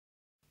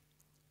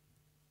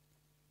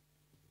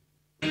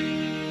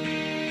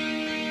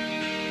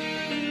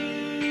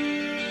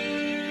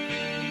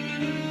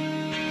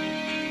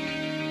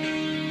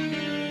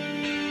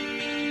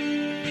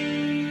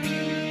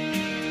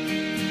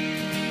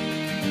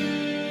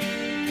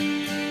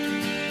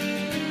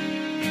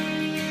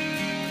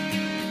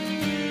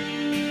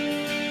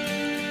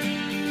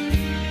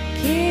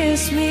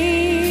kiss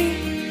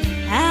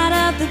me out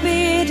of the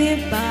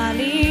bearded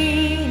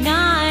barley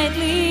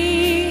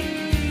nightly,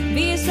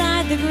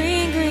 beside the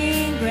green,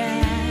 green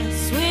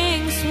grass.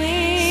 Swing,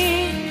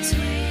 swing,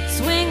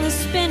 swing the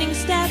spinning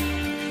step.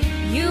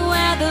 You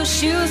wear those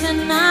shoes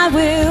and I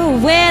will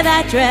wear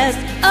that dress.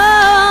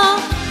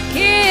 Oh,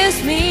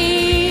 kiss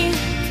me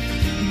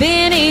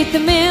beneath the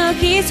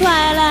milky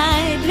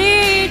twilight.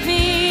 Lead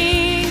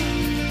me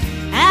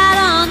out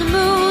on the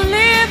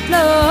moonlit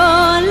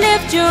floor.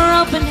 Lift your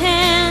open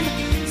hand,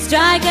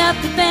 strike up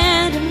the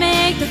band and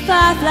make the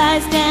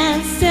fireflies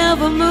dance.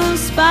 Silver moon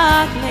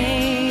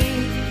sparkling,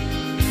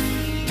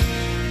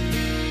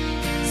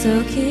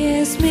 so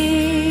kiss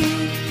me.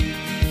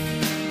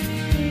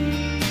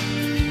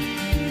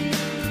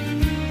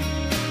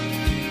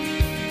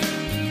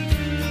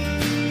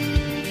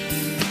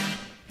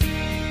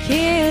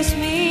 Kiss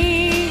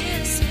me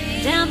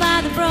down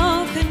by the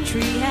broken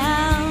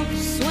treehouse.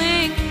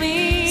 Swing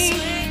me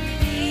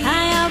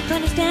high up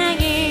on a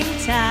hanging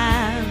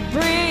time.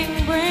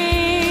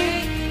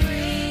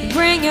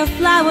 Bring your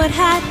flowered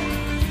hat.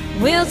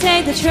 We'll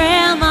take the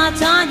trail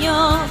marked on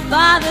your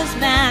father's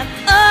map.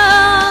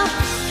 Oh,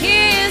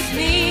 kiss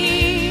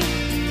me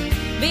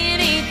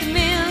beneath the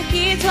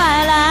milky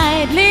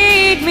twilight.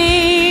 Lead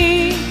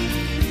me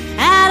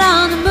out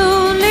on the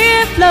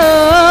moonlit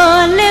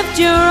floor. Lift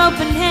your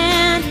open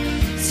hand,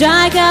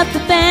 strike up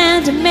the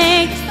band to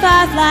make the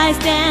fireflies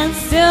dance.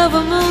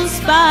 Silver moon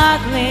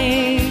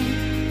sparkling,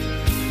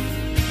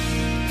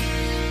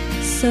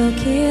 so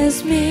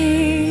kiss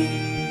me.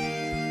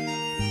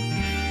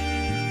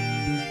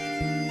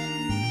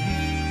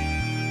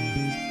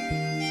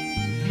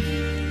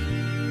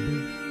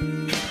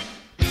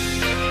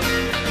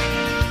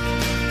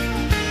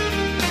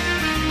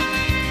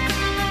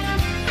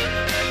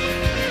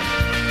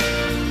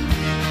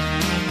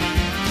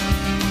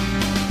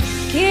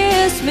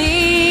 Kiss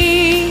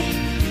me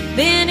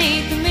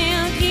beneath the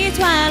milky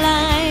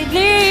twilight.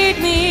 Lead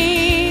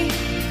me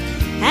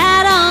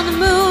out on the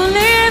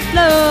moonlit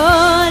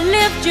floor.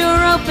 Lift your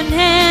open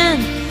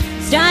hand,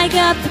 strike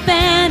up the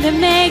band and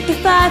make the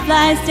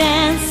fireflies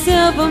dance.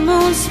 Silver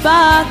moon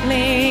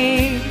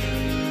sparkling,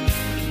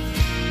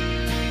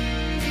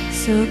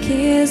 so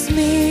kiss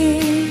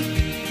me.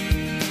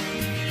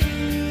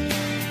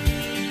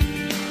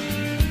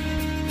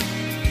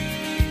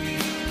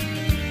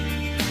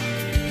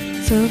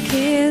 So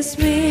kiss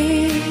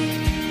me.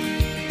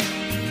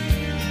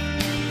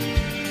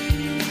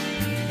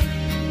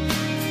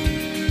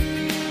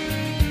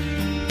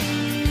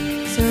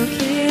 So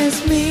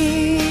kiss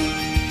me.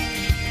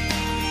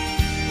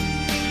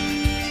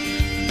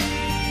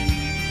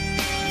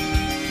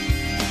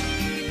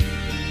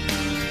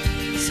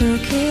 So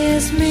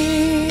kiss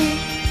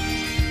me.